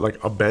he's not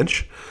like a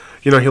bench.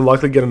 He'll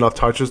likely get enough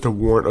touches to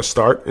warrant a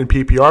start in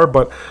PPR,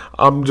 but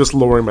I'm just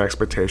lowering my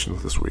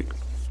expectations this week.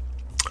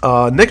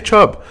 Nick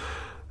Chubb.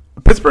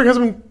 Pittsburgh has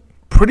been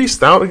pretty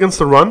stout against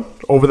the run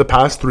over the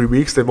past 3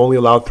 weeks. They've only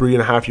allowed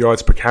 3.5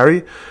 yards per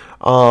carry.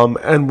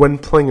 And when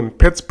playing in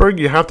Pittsburgh,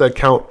 you have to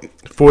account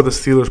for the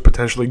Steelers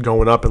potentially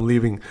going up and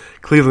leaving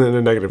Cleveland in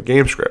a negative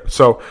game script.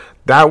 So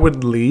that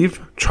would leave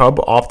Chubb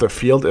off the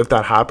field if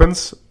that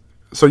happens.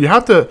 So you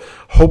have to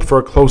hope for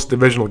a close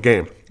divisional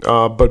game.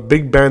 But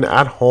Big Ben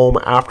at home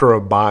after a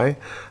bye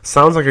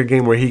sounds like a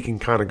game where he can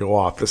kind of go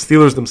off. The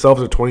Steelers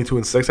themselves are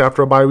 22-6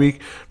 after a bye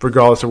week,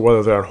 regardless of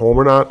whether they're at home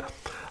or not.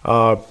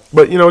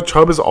 But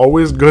Chubb is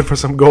always good for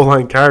some goal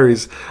line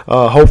carries.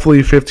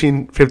 Hopefully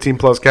 15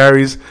 plus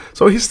carries.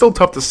 So he's still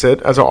tough to sit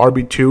as an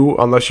RB2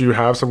 unless you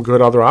have some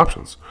good other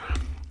options.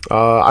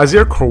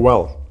 Isaiah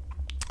Crowell.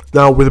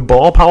 Now with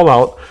Bilal Powell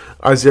out,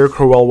 Isaiah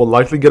Crowell will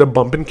likely get a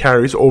bump in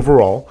carries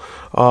overall.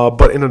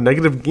 But in a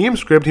negative game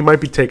script, he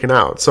might be taken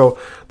out. So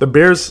the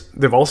Bears,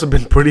 they've also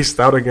been pretty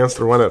stout against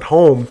the run at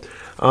home.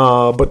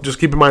 But just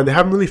keep in mind, they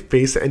haven't really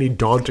faced any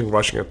daunting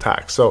rushing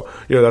attacks. So,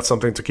 that's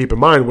something to keep in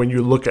mind when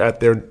you look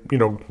at their,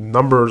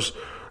 numbers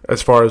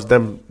as far as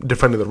them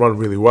defending the run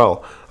really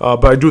well.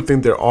 But I do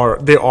think they are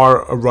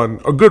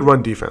a good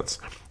run defense.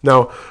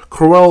 Now,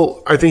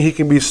 Crowell, I think he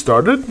can be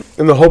started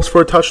in the hopes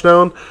for a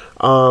touchdown.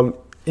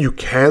 You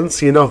can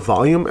see enough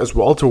volume as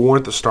well to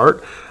warrant the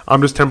start.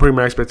 I'm just tempering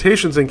my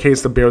expectations in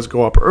case the Bears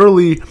go up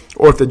early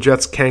or if the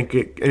Jets can't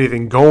get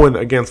anything going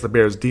against the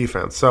Bears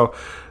defense. So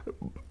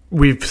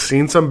we've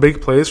seen some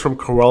big plays from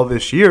Crowell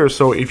this year,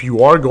 so if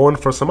you are going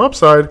for some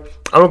upside,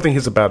 I don't think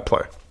he's a bad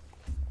play.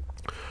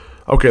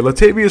 Okay,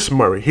 Latavius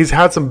Murray. He's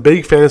had some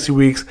big fantasy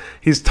weeks.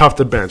 He's tough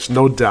to bench,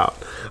 no doubt.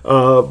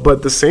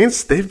 But the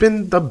Saints, they've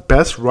been the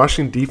best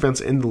rushing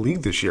defense in the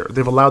league this year.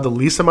 They've allowed the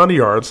least amount of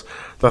yards,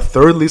 the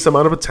third least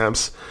amount of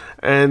attempts,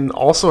 and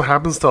also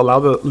happens to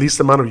allow the least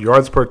amount of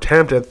yards per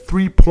attempt at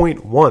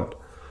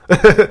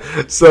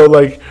 3.1. So,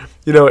 at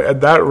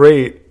that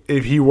rate,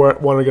 if he want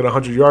to get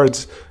 100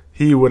 yards,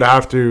 he would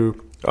have to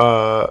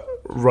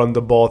run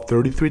the ball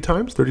 34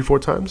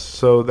 times.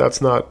 So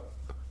that's not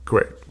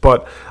great.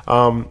 But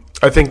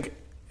I think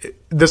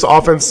this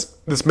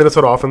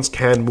Minnesota offense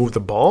can move the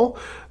ball.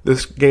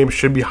 This game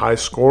should be high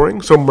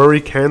scoring, so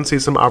Murray can see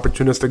some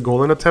opportunistic goal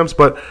line attempts,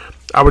 but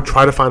I would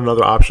try to find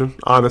another option,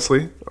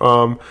 honestly.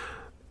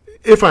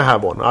 If I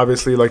have one,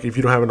 obviously, like if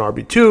you don't have an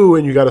RB2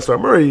 and you got to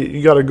start Murray,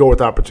 you got to go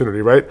with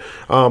opportunity, right?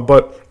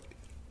 But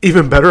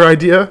even better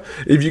idea,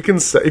 if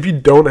you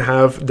don't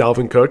have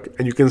Dalvin Cook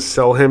and you can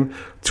sell him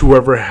to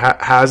whoever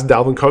has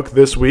Dalvin Cook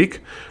this week,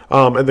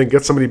 and then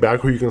get somebody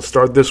back who you can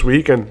start this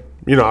week, and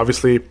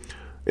obviously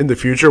in the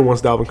future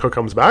once Dalvin Cook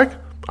comes back,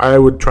 I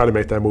would try to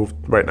make that move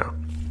right now.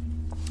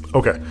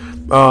 Okay,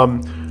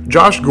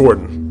 Josh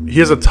Gordon, he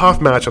has a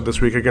tough matchup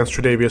this week against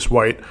Tre'Davious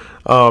White.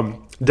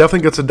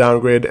 Definitely gets a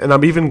downgrade, and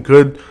I'm even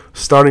good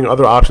starting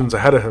other options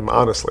ahead of him,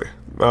 honestly.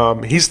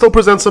 He still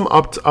presents some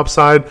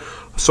upside,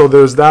 so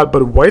there's that,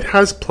 but White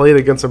has played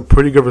against some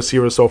pretty good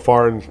receivers so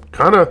far and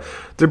kind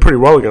of did pretty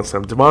well against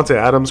them. Devontae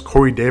Adams,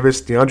 Corey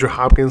Davis, DeAndre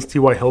Hopkins,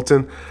 T.Y.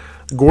 Hilton.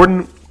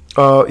 Gordon,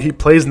 he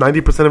plays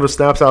 90% of his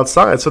snaps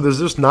outside, so there's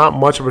just not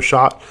much of a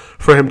shot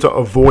for him to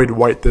avoid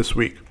White this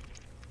week.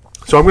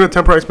 So I'm going to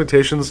temper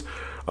expectations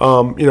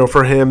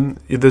for him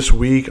this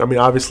week. I mean,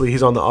 obviously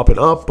he's on the up and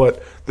up,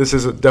 but this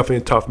is definitely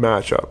a tough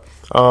matchup.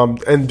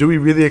 And do we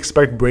really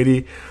expect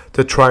Brady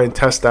to try and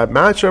test that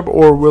matchup,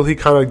 or will he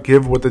kind of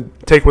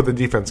take what the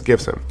defense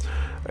gives him?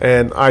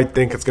 And I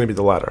think it's going to be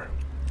the latter.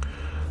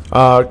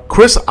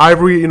 Chris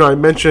Ivory, I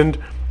mentioned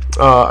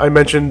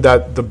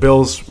that the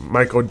Bills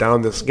might go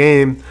down this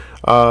game.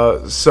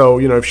 So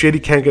if Shady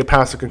can't get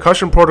past the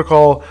concussion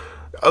protocol,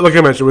 like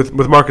I mentioned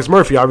with Marcus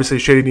Murphy, obviously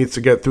Shady needs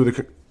to get through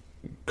the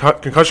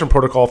concussion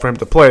protocol for him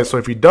to play. So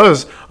if he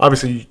does,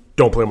 obviously you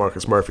don't play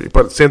Marcus Murphy.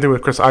 But same thing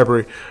with Chris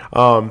Ivory.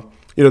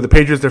 The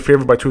Patriots, they're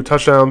favored by 2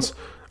 touchdowns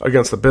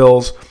against the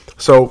Bills.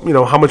 So,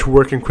 how much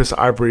work can Chris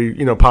Ivory,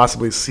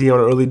 possibly see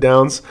on early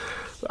downs?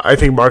 I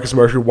think Marcus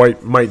Murphy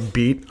White might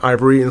beat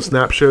Ivory in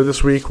snap share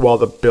this week while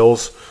the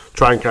Bills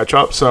try and catch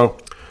up. So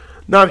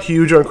not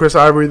huge on Chris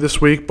Ivory this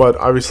week, but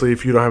obviously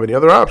if you don't have any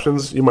other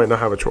options, you might not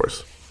have a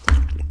choice.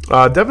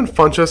 Devin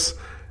Funchess,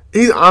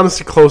 he's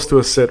honestly close to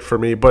a sit for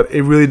me, but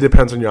it really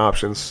depends on your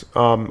options.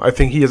 I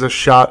think he has a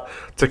shot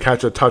to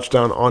catch a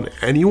touchdown on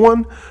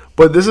anyone,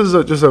 but this is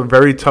just a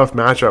very tough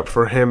matchup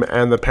for him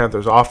and the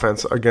Panthers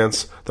offense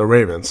against the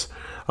Ravens.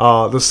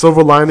 The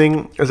silver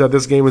lining is that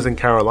this game is in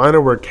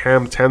Carolina, where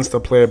Cam tends to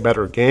play a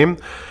better game.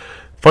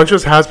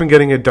 Funchess has been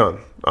getting it done,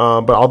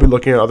 but I'll be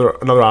looking at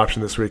another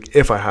option this week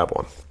if I have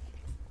one.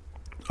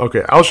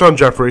 Okay, Alshon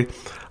Jeffrey.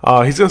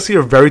 He's going to see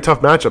a very tough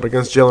matchup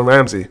against Jalen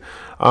Ramsey.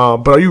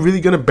 But are you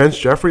really going to bench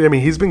Jeffrey? I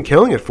mean, he's been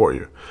killing it for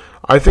you.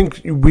 I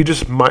think we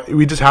just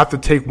have to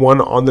take one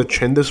on the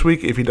chin this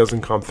week if he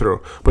doesn't come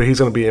through. But he's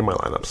going to be in my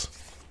lineups.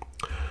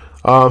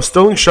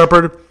 Sterling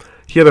Shepard,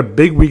 he had a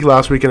big week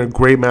last week and a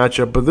great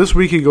matchup. But this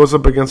week he goes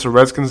up against the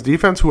Redskins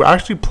defense, who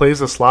actually plays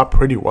the slot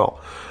pretty well.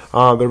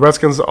 The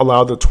Redskins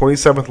allowed the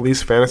 27th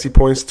least fantasy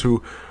points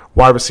to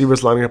wide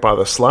receivers lining up out of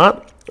the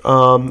slot,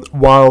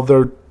 while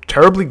they're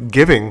terribly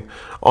giving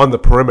on the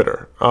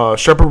perimeter.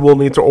 Shepard will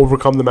need to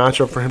overcome the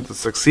matchup for him to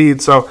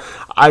succeed, so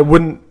I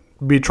wouldn't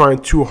be trying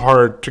too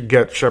hard to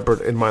get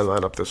Shepard in my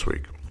lineup this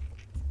week.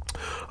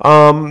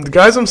 The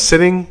guys I'm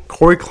sitting,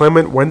 Corey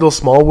Clement, Wendell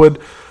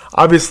Smallwood.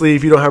 Obviously,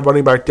 if you don't have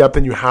running back depth,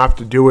 then you have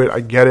to do it. I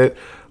get it.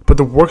 But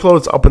the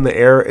workload's up in the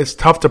air. It's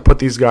tough to put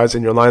these guys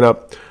in your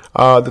lineup.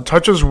 The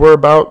touches were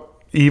about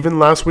even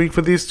last week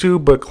for these two,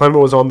 but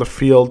Clement was on the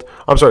field.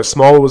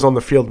 Smallwood was on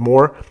the field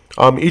more.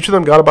 Each of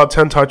them got about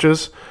 10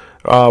 touches.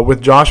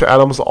 With Josh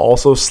Adams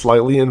also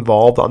slightly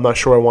involved, I'm not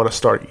sure I want to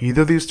start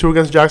either of these two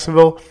against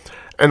Jacksonville,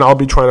 and I'll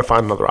be trying to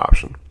find another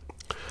option.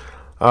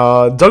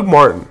 Doug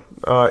Martin.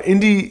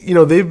 Indy,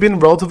 they've been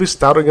relatively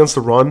stout against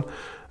the run,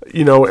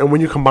 and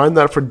when you combine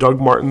that with Doug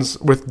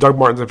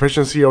Martin's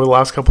efficiency over the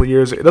last couple of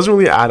years, it doesn't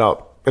really add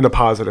up in a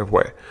positive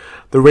way.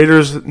 The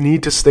Raiders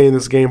need to stay in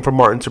this game for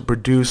Martin to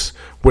produce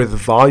with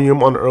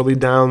volume on early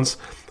downs.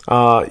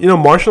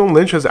 Marshawn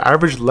Lynch has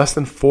averaged less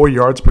than 4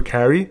 yards per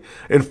carry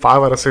in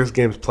 5 out of 6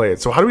 games played.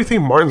 So how do we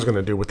think Martin's going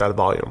to do with that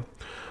volume?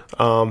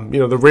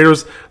 The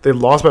Raiders, they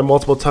lost by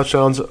multiple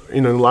touchdowns,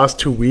 in the last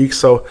 2 weeks.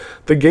 So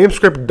the game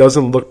script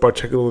doesn't look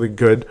particularly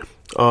good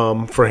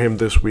for him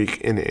this week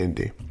in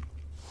Indy.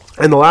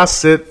 And the last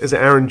sit is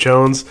Aaron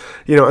Jones.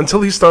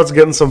 Until he starts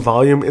getting some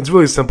volume, it's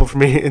really simple for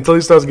me. Until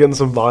he starts getting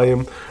some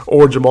volume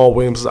or Jamal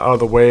Williams is out of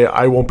the way,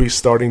 I won't be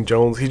starting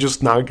Jones. He's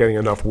just not getting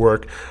enough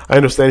work. I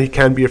understand he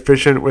can be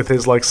efficient with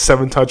his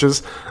 7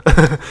 touches,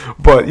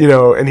 but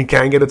and he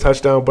can get a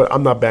touchdown, but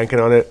I'm not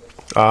banking on it.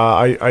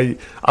 I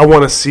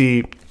want to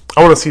see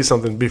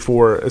something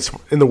before it's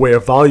in the way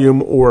of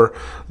volume or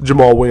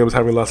Jamal Williams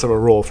having less of a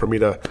role for me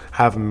to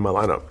have him in my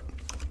lineup.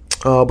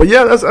 But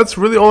yeah, that's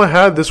really all I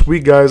had this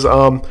week, guys.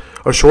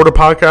 A shorter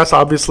podcast,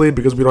 obviously,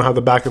 because we don't have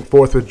the back and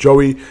forth with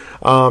Joey.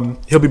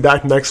 He'll be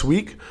back next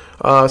week.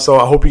 So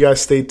I hope you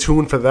guys stay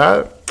tuned for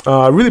that.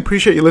 I really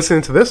appreciate you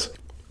listening to this.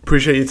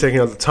 Appreciate you taking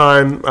out the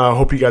time. I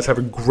hope you guys have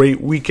a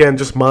great weekend.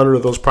 Just monitor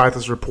those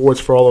practice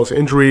reports for all those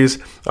injuries.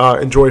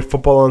 Enjoy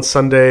football on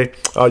Sunday.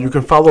 You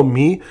can follow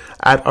me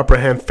at Upper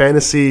Hand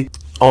Fantasy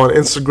on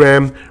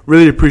Instagram.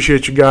 Really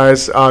appreciate you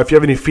guys. If you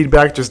have any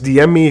feedback, just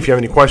DM me. If you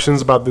have any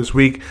questions about this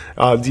week,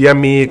 DM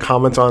me,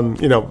 comment on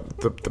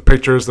the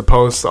pictures, the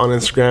posts on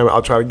Instagram.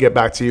 I'll try to get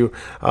back to you.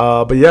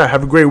 But yeah,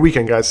 have a great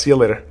weekend, guys. See you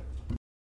later.